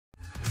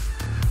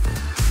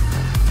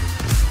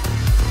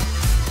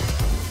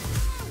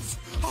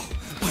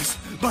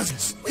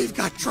Buzz, we've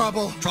got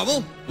trouble.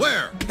 Trouble?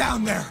 Where?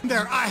 Down there.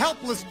 There, a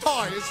helpless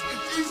toy.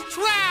 He's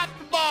trapped,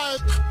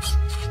 Buzz.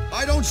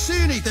 I don't see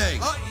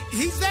anything.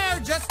 He's there.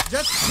 Just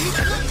keep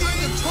looking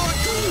and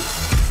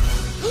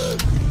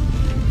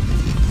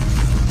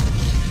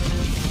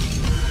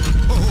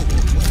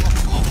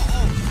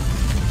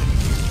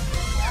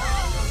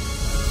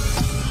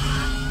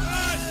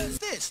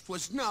This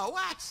was no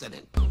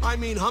accident. I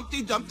mean,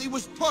 Humpty Dumpty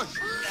was pushed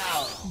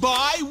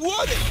by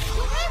Woody.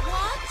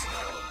 What?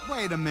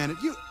 Wait a minute.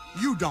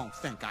 You don't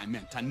think I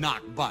meant to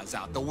knock Buzz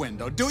out the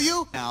window, do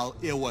you? Now,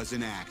 it was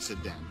an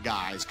accident,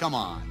 guys. Come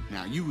on.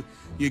 Now, you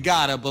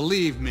gotta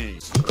believe me.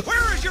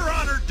 Where is your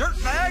honor,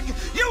 dirtbag?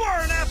 You are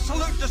an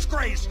absolute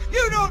disgrace.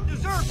 You don't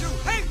deserve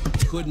to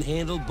hate. Couldn't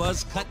handle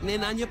Buzz cutting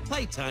in on your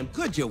playtime,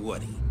 could you,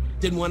 Woody?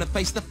 Didn't want to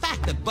face the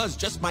fact that Buzz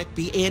just might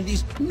be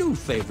Andy's new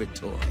favorite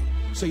toy.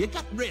 So you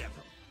got rid of him.